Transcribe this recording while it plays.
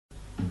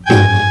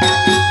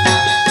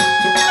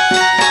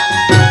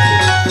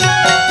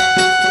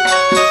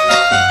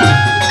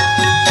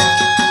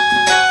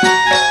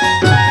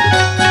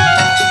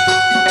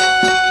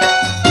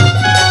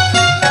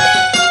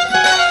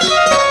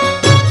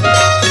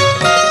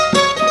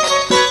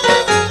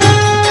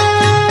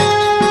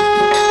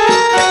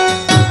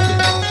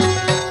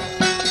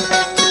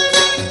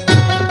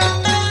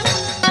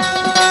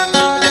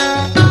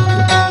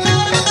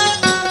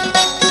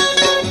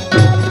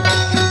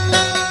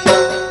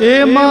ए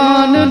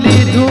मान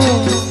लीधू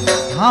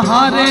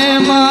हाँ रे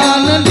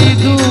मान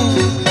लीधू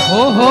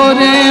हो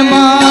रे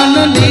मान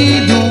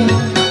लीधू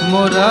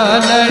मोरा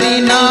लड़ी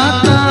ना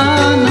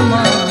तान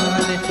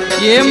मारे।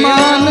 ये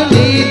मान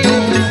लीधू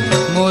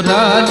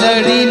मोरा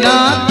लड़ी ना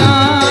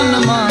तान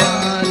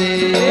मारे।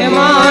 ये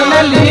मान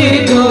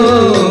लीधू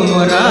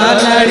मोरा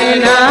लड़ी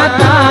ना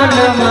तान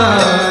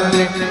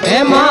मारे।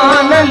 ये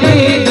मान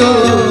लीधू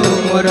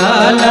मोरा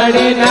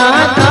लड़ी ना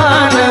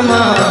तान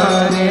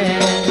मारे।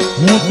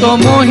 हूँ तो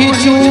मोही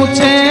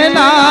छूछे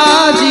ना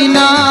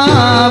जीना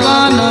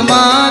वान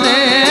मारे।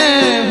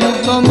 हूँ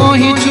तो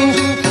मोही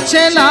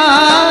छूछे ना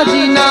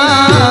जीना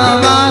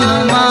वान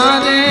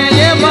मारे।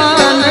 ये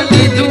मान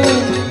लीधू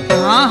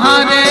हाँ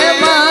रे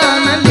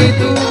मान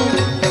लीधू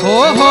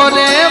हो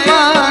रे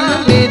मान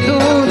लीधू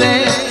रे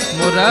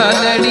मोरा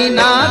लड़ी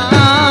ना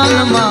तान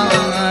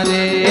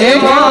मारे। ये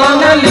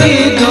मान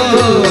लीधू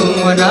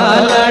मोरा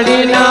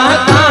लड़ी ना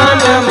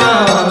तान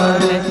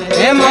मारे।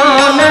 ये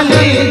मान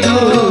लीधू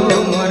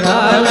मोरा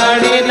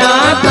लड़ी ना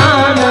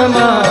तान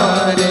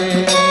मारे।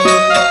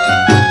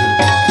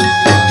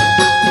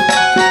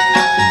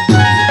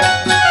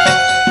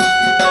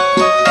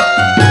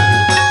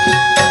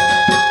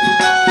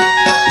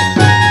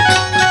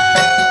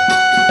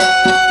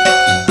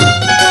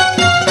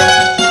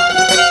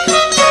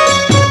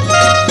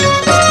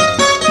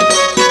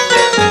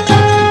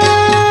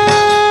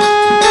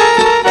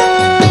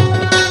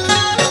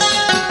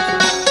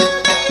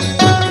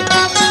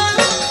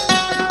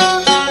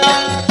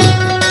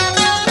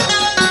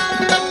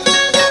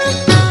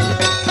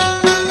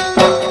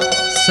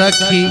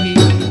 सखी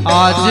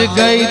आज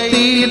गई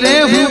तीरे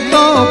हूँ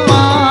तो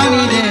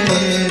पानी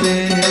रे।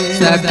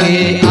 सखी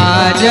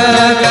आज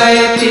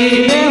गई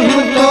तीरे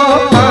हूँ तो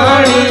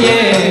पानी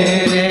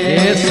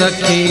रे।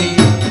 सखी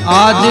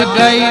आज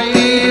गई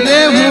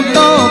तीरे हूँ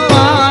तो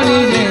पानी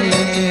रे।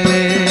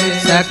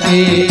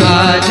 सखी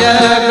आज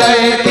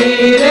गई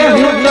तीरे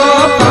हूँ तो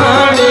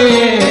पानी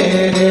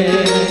रे।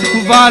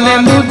 वाले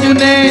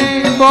मुझने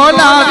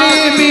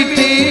बोलावी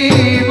मीठी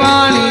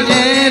वाणी रे।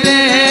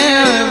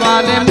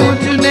 वाले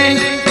मुझने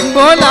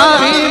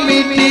बोलावी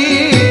मीठी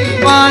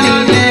वाणी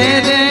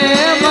रे।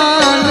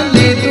 मान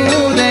लीधू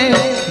रे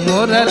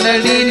मोरा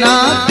लड़ी ना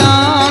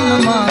तान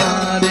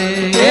मारे।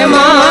 ये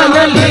मान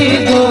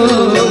लीधू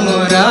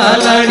मोरा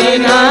लड़ी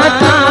ना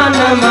तान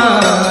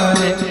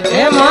मारे।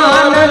 ये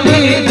मान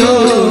लीधू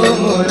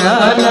मोरा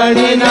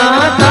लड़ी ना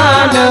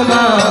तान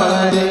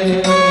मारे।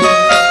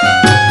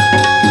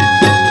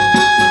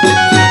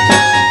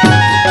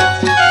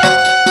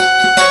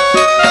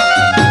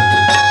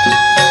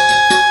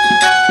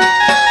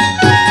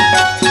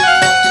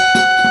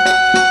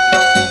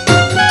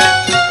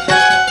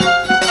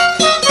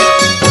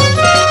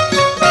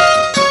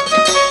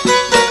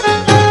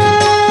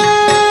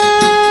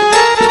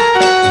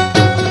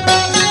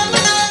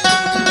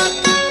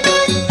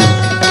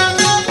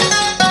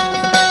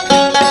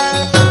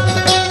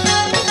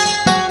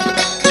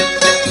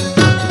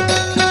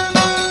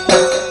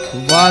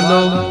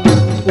 वालो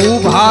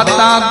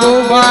उभाता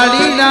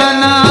गोवाड़ी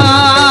राना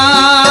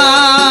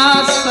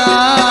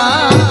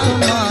साथ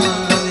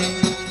मारे।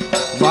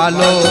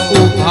 वालो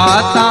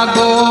उभाता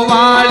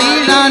गोवाड़ी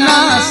राना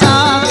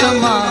साथ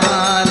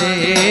मारे।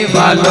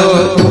 वालो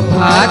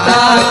उभाता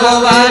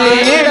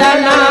गोवाड़ी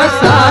राना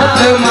साथ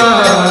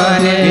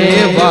मारे।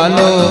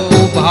 वालो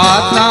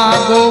उभाता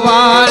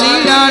गोवाड़ी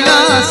राना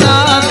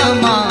साथ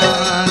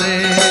मारे।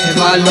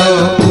 वालो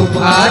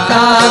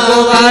उभाता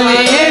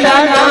गोवाड़ी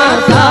राना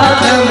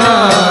साथ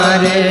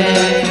मारे।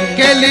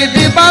 केली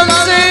दी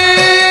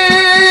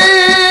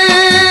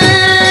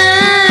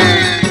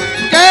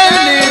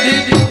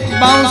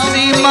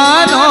बंसी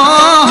मानो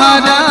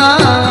हरा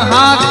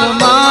हाथ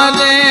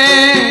मारे।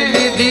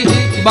 निधि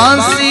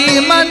बंसी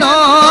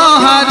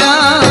मनोहरा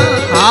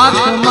हाथ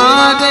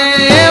मारे।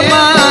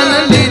 मान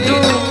लीधू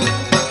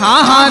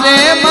हाँ रे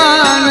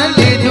मान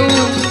लीधू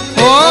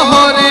हो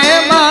रे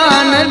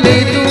मान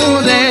लीधू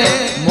रे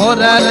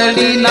मोरा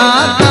लड़ी ना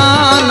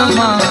तान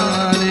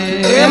मारे।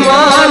 ये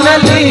मान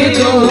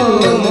लीधू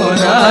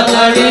मोरा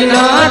लड़ी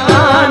ना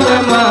तान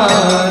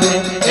मारे।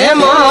 ये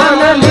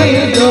मान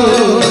लीधू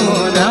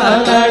मोरा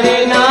लड़ी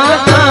ना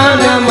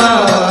तान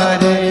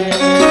मारे।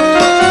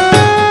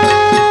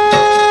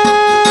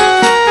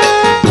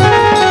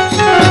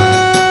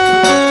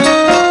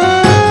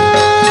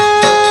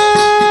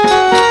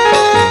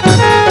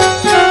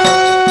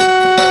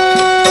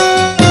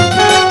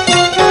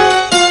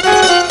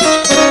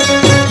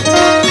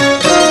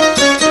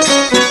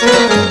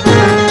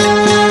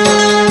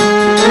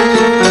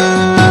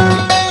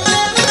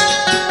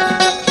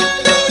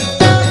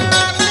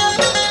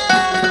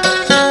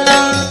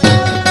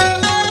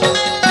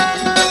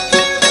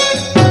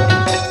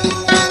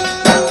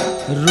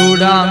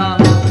 रूड़ा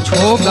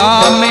छोगा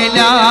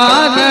मेला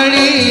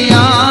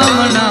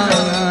रड़ियामना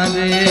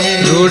रे।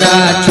 रूड़ा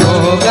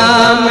छोगा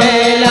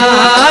मेला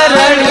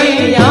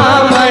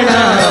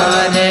रड़ियामना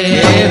रे।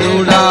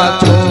 रूड़ा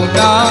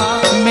छोगा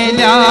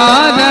मेला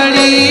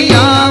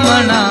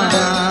रड़ियामना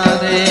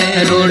रे।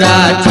 रूड़ा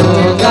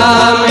छोगा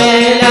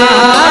मेला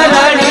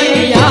रड़ियामना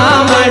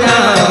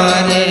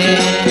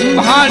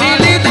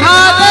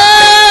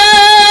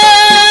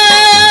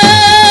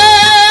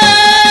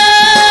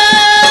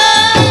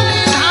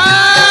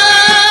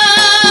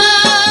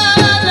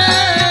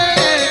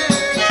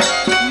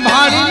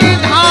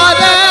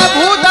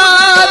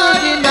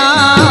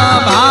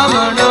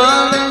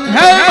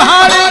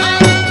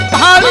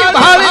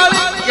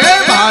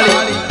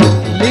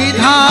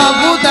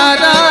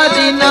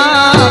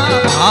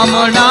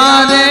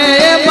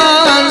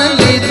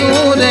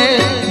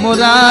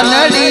मोरा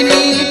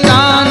लड़ीनी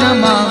तान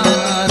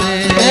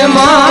मारे।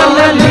 मान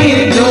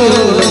लीधु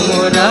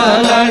मोरा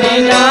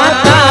लड़ीना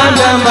तान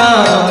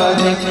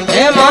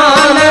मारे।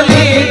 मान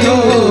लीधु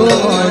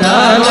मोरा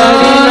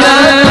लड़ीना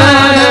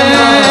तान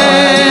मारे।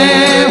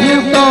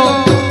 हूँ तो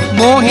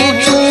मोही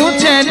छू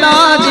छेला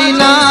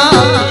जीना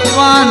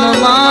वान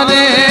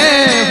मारे।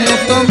 हूँ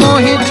तो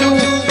मोही छू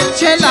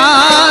छेला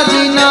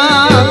जीना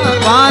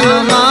वान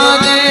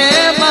मारे।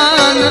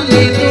 मान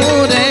लीधु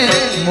रे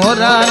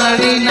मोरा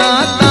लड़ीना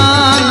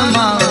तान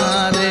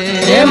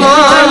मारे।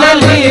 मान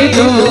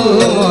लीधु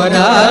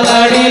मोरा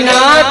लड़ीना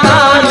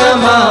तान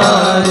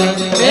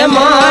मारे।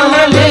 मान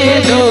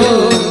लीधु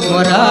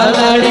मोरा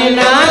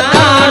लड़ीना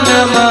तान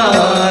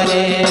मारे।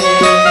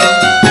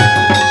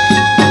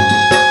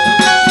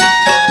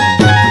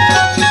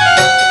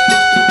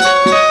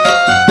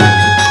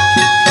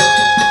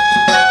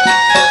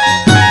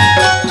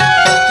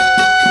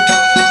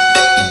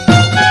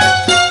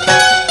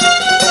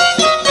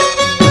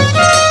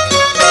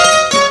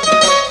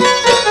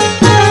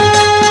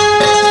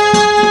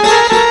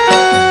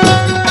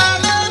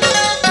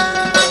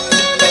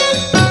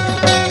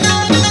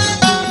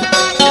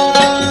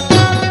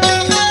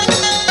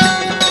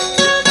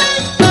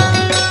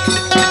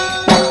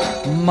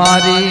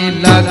 मारी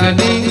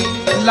लगनी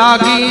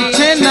लागी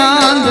छे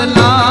नंद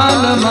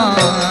लाल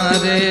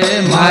मारे।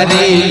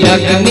 मारी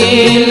लगनी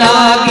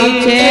लागी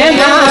छे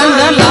नंद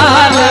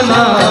लाल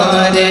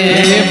मारे।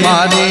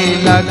 मारी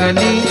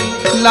लगनी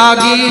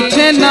लागी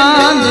छे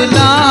नंद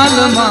लाल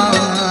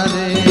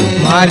मारे।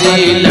 मारी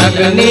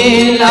लगनी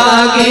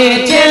लागे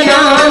छे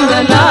नंद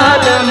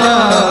लाल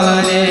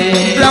मारे।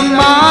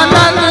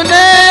 ब्रह्मानंद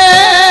ने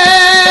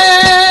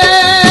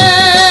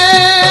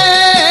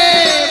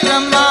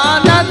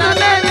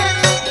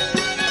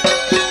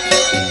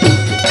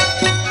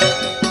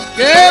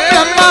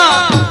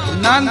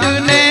नंद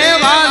ने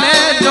वाले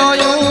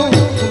जोयूं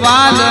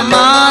वाल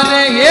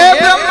मारे। ये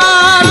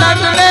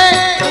ब्रह्मानंद ने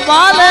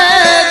वाले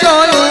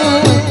जोयूं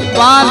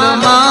वाल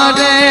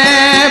मारे।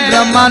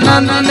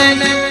 ब्रह्मानंद ने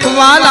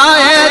वाला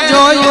है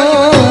जोयूं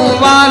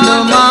वाल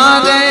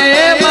मारे।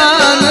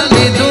 मान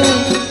लीधु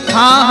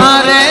हाँ हाँ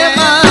रे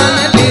मान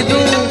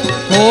लीधु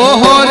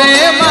हो रे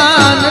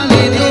मान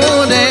लीधु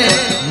रे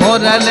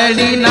मोरा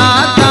लड़ीना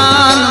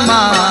तान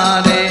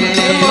मारे।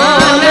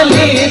 मान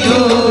लीधु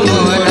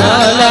मोरा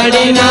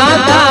लड़ीना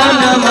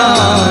तान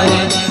मारे।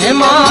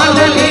 मान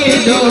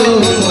लीधु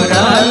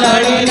मोरा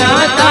लड़ीना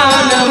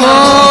तान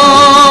मारे।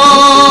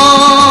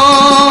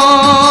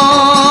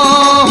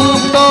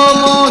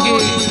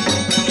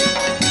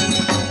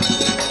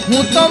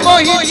 हूँ तो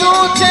मोही छू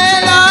छे